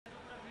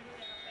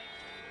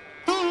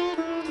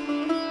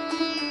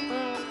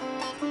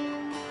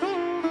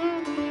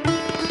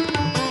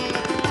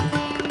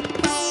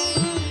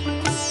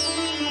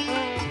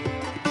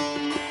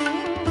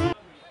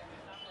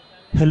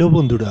Hello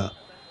বন্ধুরা,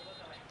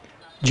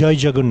 জয়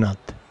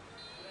জগন্নাথ।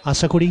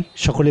 আশা করি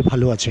সকলে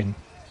ভালো আছেন।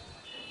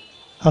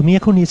 আমি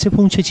এখন এসে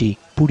পৌঁছেছি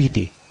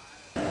পুরীতে।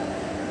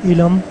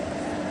 এলাম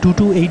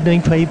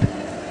 22895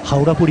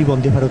 হাওড়া পুরী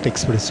বন্দে ভারত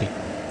এক্সপ্রেসে।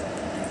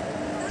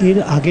 এর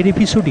আগের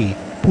এপিসোডে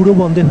পুরো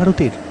বন্দে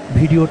ভারতের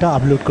ভিডিওটা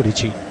আপলোড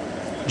করেছি।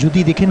 যদি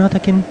দেখে না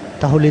থাকেন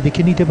তাহলে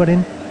দেখে নিতে পারেন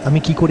আমি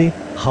কি করে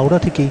হাওড়া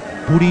থেকে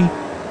পুরী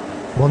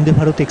বন্দে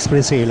ভারত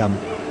এক্সপ্রেসে এলাম।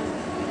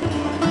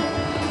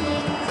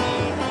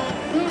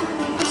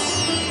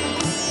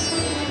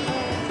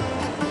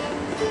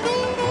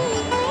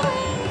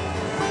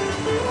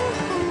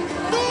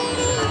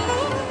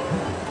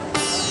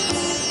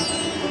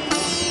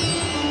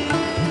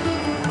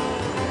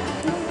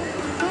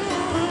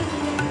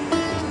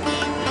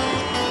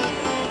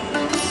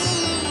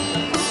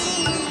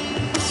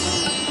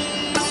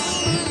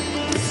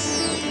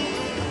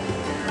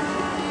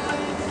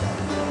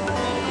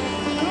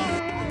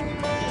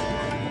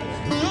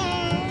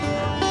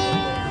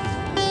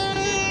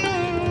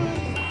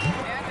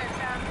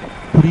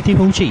 পুরীতে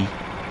পৌঁছেই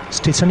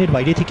স্টেশনের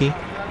বাইরে থেকে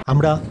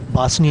আমরা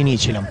বাস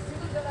নিয়েছিলাম।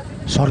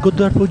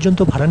 স্বর্গদ্বার পর্যন্ত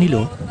ভাড়া নিল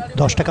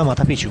 10 টাকা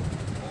মাথা পিছু।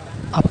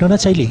 আপনারা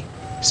চাইলে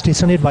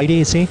স্টেশনের বাইরে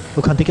এসে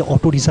ওখান থেকে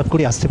অটো রিজার্ভ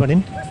করে আসতে পারেন,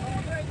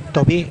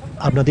 তবে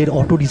আপনাদের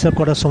অটো রিজার্ভ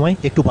করার সময়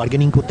একটু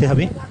বার্গেনিং করতে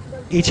হবে।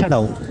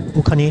 এছাড়াও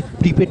ওখানে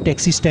প্রিপেড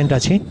ট্যাক্সি স্ট্যান্ড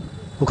আছে,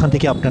 ওখান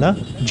থেকে আপনারা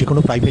যে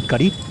কোনো প্রাইভেট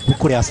গাড়ি বুক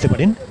করে আসতে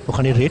পারেন,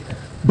 ওখানে রেট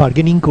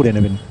বার্গেনিং করে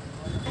নেবেন।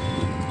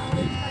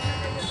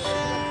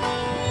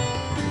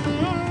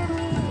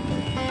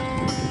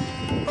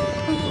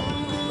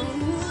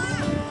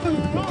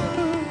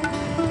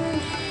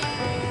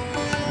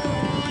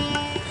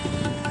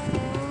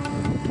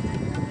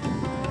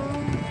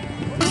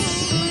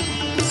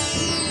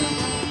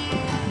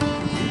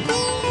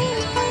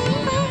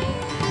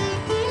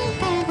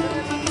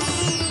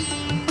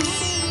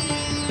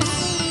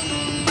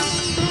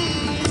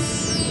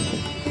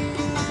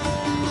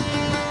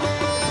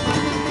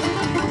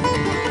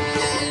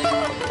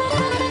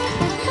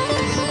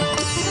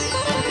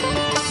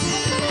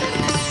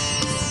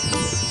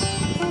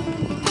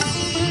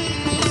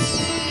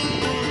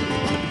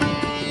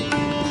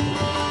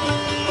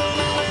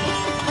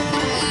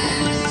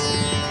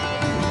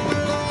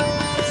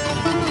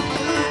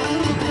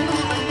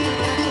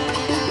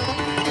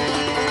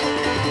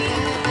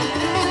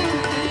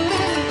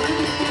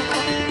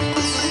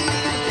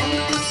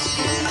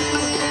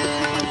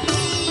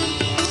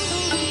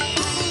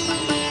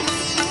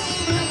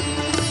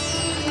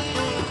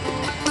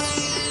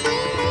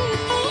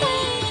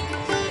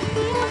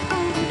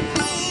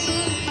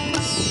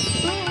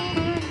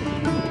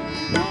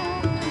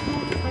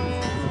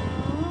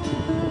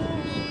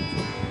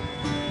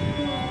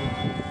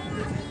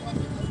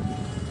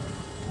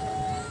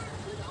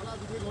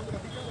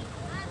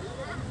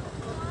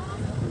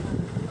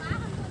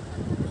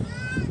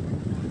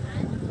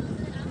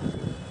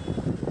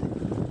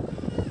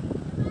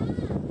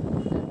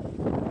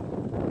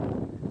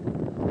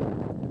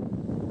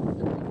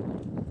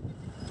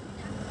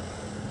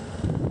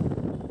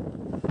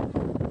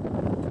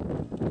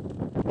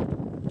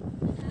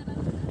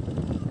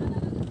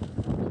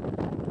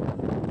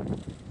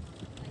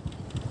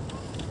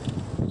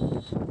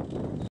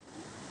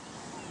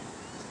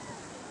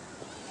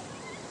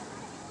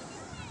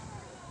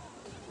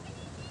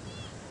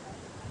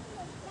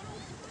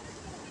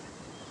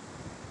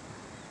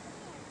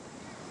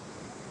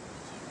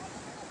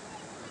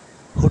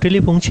 হোটেলে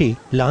পৌঁছে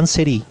লাঞ্চ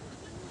সেরেই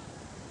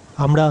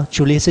আমরা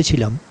চলে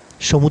এসেছিলাম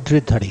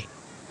সমুদ্রের ধারে।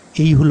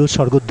 এই হলো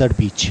স্বর্গদ্বার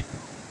বিচ।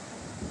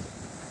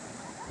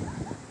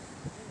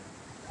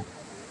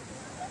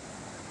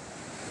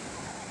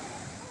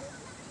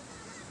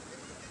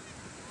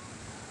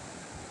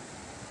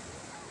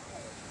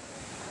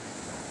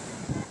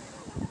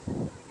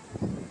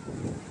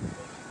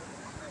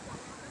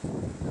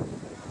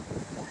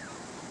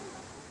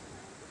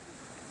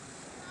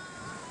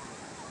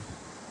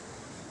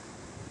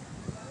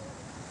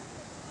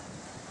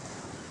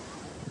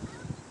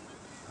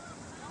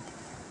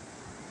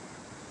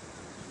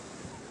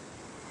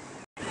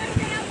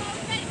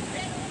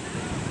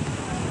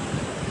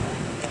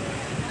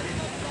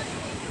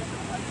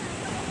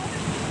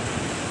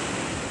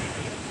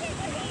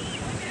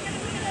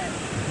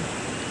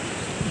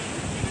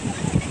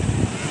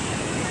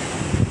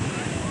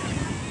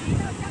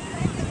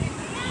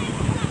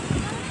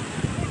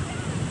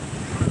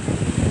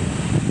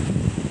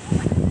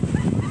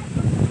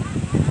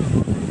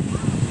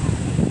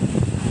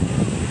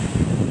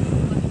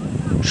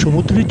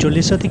 সমুদ্রের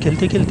জলের সাথে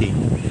খেলতে খেলতে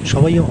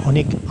সবাই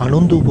অনেক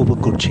আনন্দ উপভোগ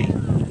করছে।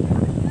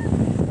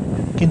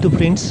 কিন্তু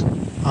ফ্রেন্ডস,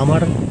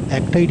 আমার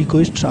একটাই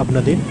রিকোয়েস্ট,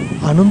 আপনাদের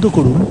আনন্দ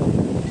করুন,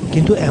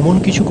 কিন্তু এমন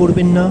কিছু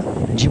করবেন না,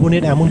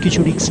 জীবনের এমন কিছু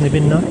রিস্ক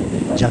নেবেন না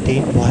যাতে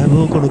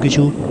ভয়াবহ কোনো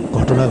কিছু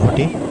ঘটনা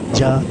ঘটে,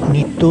 যা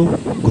নিত্য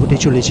ঘটে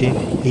চলেছে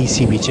এই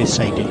সি বিচের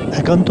সাইডে।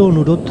 একান্ত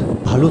অনুরোধ,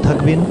 ভালো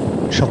থাকবেন,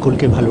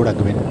 সকলকে ভালো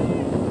রাখবেন।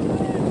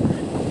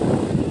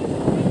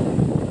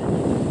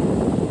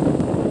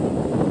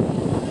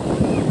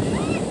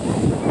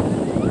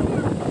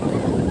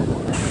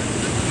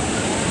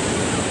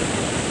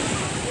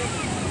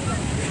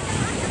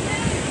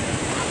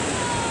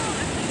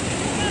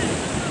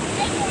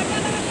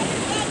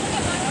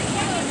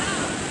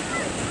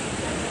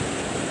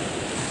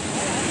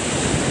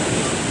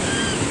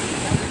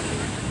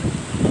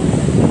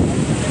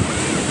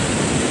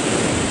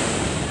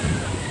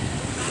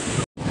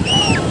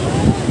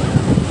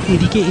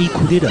 এদিকে এই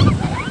খুদেরা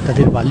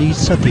তাদের বালির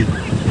সাথে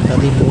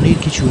তাদের মনের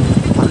কিছু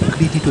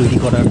আকৃতি তৈরি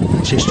করার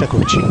চেষ্টা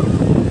করছে।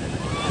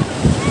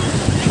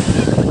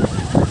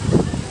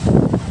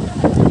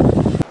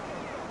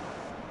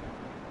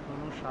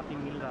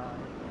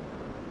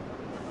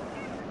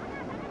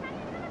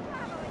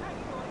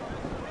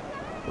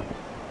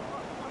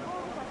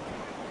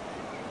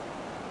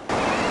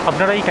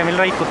 আপনারা এই ক্যামেল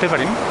রাইড করতে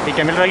পারেন। এই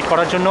ক্যামেল রাইড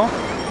করার জন্য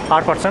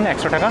পার পারসন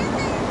 100 টাকা,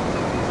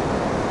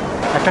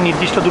 একটা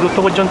নির্দিষ্ট দূরত্ব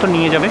পর্যন্ত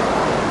নিয়ে যাবে।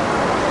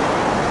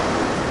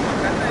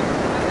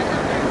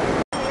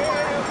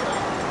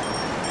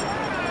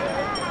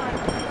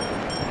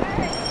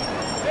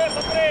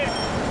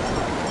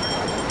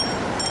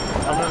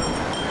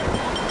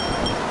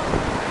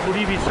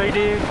 পুরী বিচ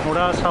সাইডে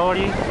ঘোড়া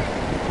সাওয়ারি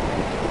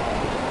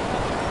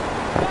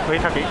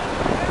হয়ে থাকে।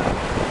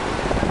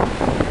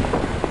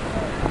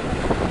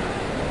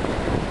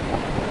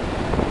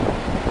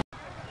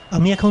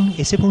 আমি এখন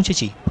এসে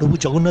পৌঁছেছি প্রভু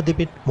জগন্নাথ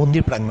দেবের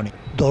মন্দির প্রাঙ্গণে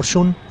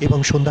দর্শন এবং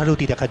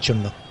সন্ধ্যারতি দেখার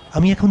জন্য।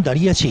 আমি এখন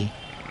দাঁড়িয়ে আছি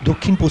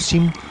দক্ষিণ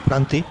পশ্চিম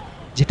প্রান্তে,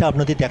 যেটা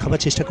আপনাদের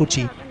দেখাবার চেষ্টা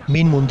করছি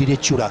মেন মন্দিরের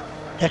চূড়া।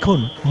 এখন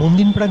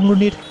মন্দির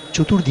প্রাঙ্গণের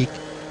চতুর্দিক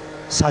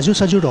সাজো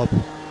সাজো রব,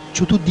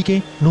 চতুর্দিকে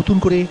নতুন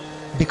করে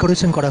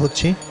ডেকোরেশন করা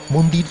হচ্ছে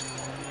মন্দির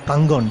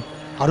প্রাঙ্গণ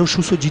আরও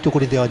সুসজ্জিত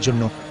করে দেওয়ার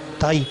জন্য।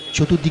 তাই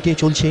চতুর্দিকে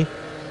চলছে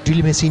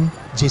ড্রিল মেশিন,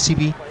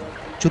 জেসিবি,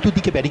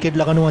 চতুর্দিকে ব্যারিকেড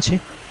লাগানো আছে।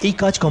 এই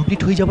কাজ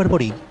কমপ্লিট হয়ে যাবার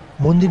পরেই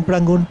মন্দির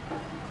প্রাঙ্গণ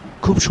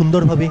খুব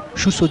সুন্দরভাবে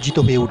সুসজ্জিত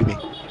হয়ে উঠবে।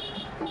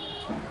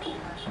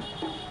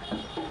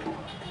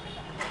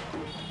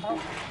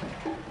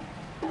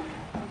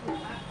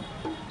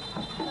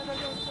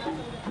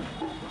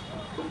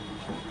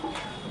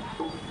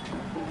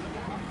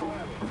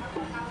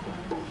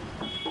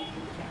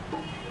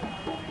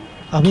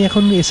 আমি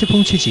এখন এসে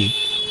পৌঁছেছি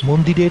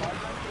মন্দিরের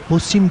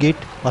পশ্চিম গেট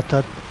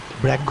অর্থাৎ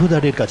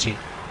ব্রাহ্মদ্বারের কাছে।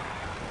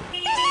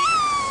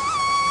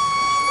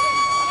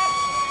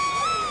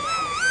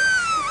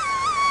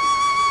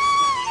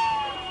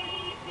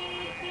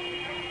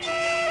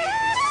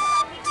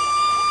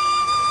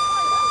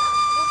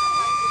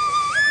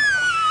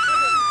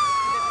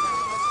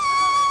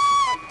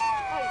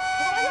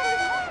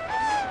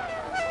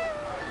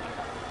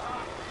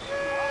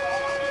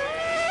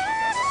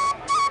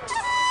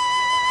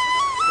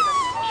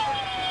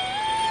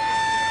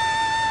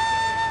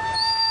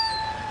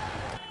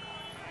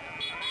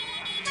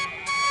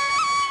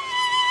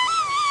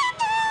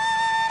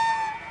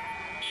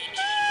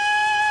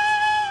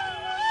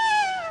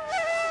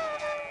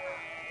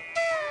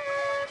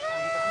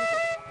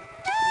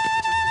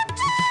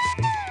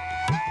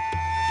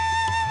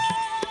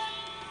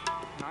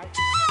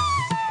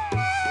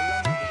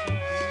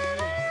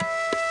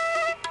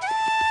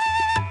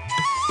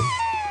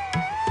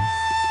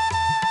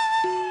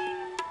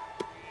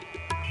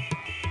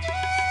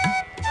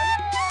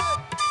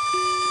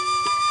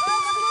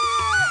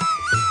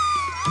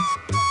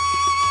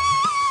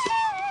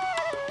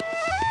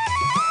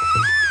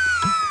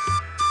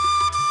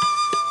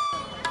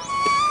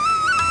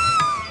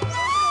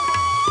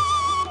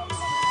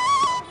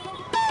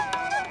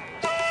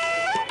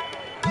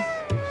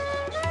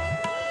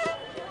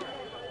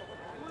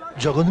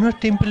 জগন্নাথ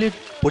টেম্পলের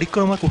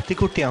পরিক্রমা করতে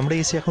করতে আমরা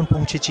এসে এখন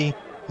পৌঁছেছি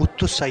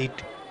উত্তর সাইড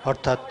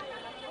অর্থাৎ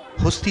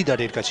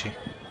হস্তিদ্বারের কাছে।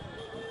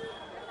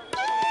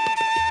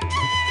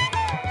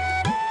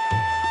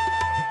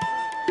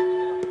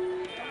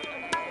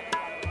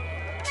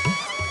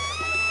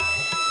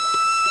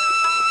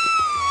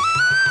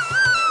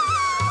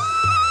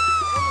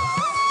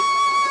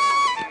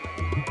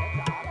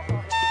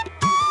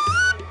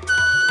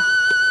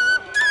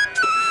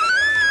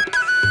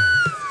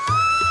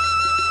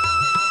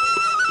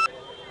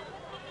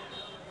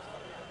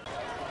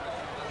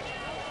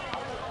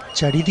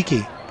 চারিদিকে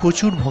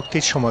প্রচুর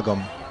ভক্তের সমাগম।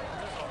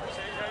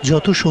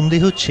 যত সন্ধে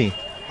হচ্ছে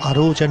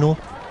আরও যেন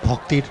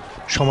ভক্তের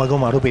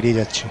সমাগম আরও বেড়ে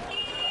যাচ্ছে।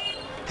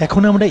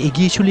 এখন আমরা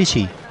এগিয়ে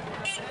চলেছি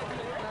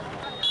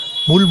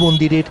মূল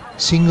মন্দিরের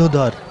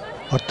সিংহদ্বার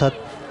অর্থাৎ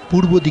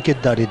পূর্ব দিকের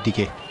দ্বারের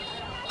দিকে।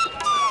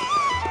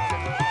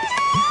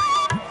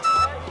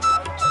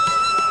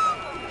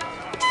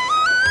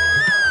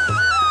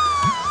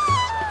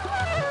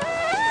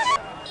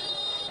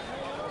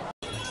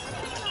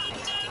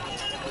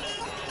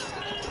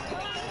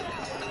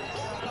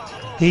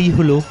 এই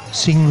হলো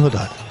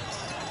সিংহদ্বার।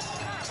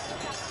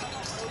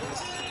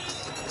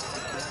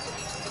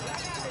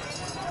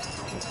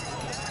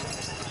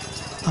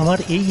 আমার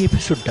এই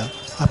এপিসোডটা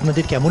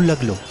আপনাদের কেমন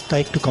লাগলো তা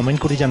একটু কমেন্ট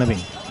করে জানাবেন।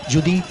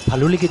 যদি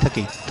ভালো লেগে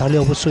থাকে তাহলে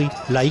অবশ্যই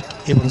লাইক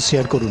এবং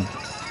শেয়ার করুন।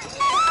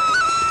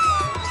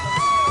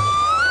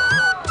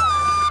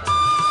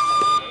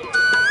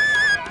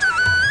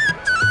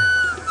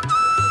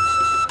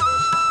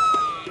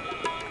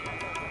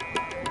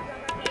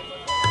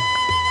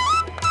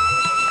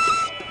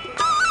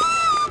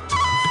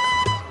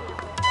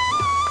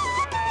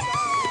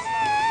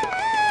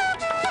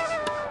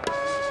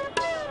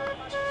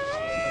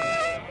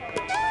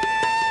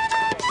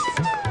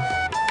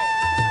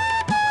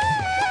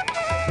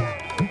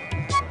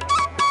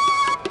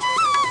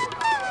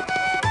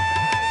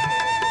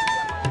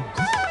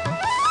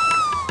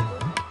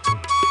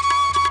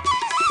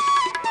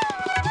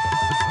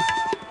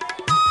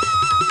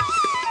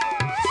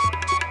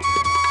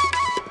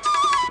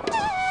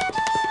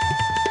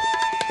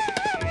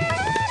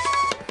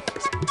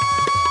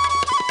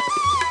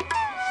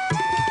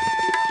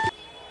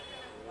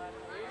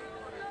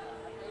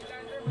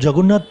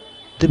 জগন্নাথ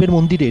দেবের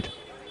মন্দিরের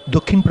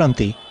দক্ষিণ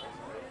প্রান্তে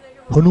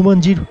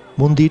হনুমানজির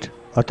মন্দির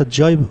অর্থাৎ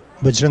জয়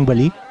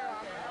বজরংবলী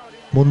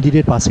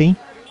মন্দিরের পাশেই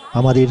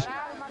আমাদের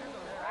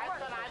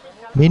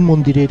মেন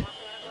মন্দিরের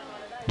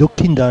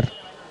দক্ষিণ দ্বার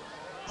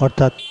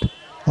অর্থাৎ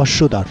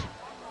অশ্বদ্বার।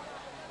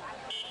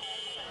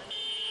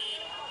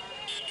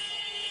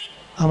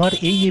 আমার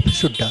এই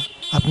এপিসোডটা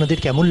আপনাদের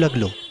কেমন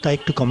লাগলো তা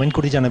একটু কমেন্ট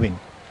করে জানাবেন।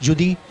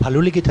 যদি ভালো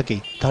লেগে থাকে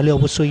তাহলে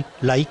অবশ্যই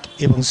লাইক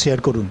এবং শেয়ার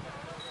করুন।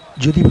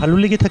 যদি ভালো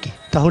লেগে থাকে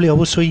তাহলে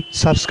অবশ্যই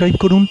সাবস্ক্রাইব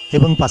করুন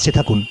এবং পাশে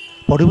থাকুন।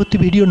 পরবর্তী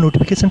ভিডিওর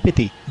নোটিফিকেশান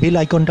পেতে বেল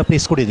আইকনটা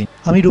প্রেস করে দিন।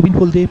 আমি রবীন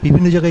বলদে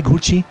বিভিন্ন জায়গায়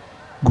ঘুরছি,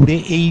 ঘুরে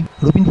এই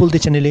রবীন বলদে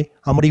চ্যানেলে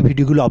আমার এই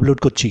ভিডিওগুলো আপলোড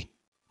করছি।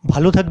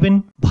 ভালো থাকবেন,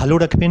 ভালো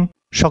রাখবেন।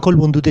 সকল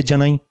বন্ধুদের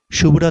জানাই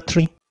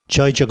শুভরাত্রি।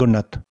 জয়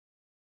জগন্নাথ।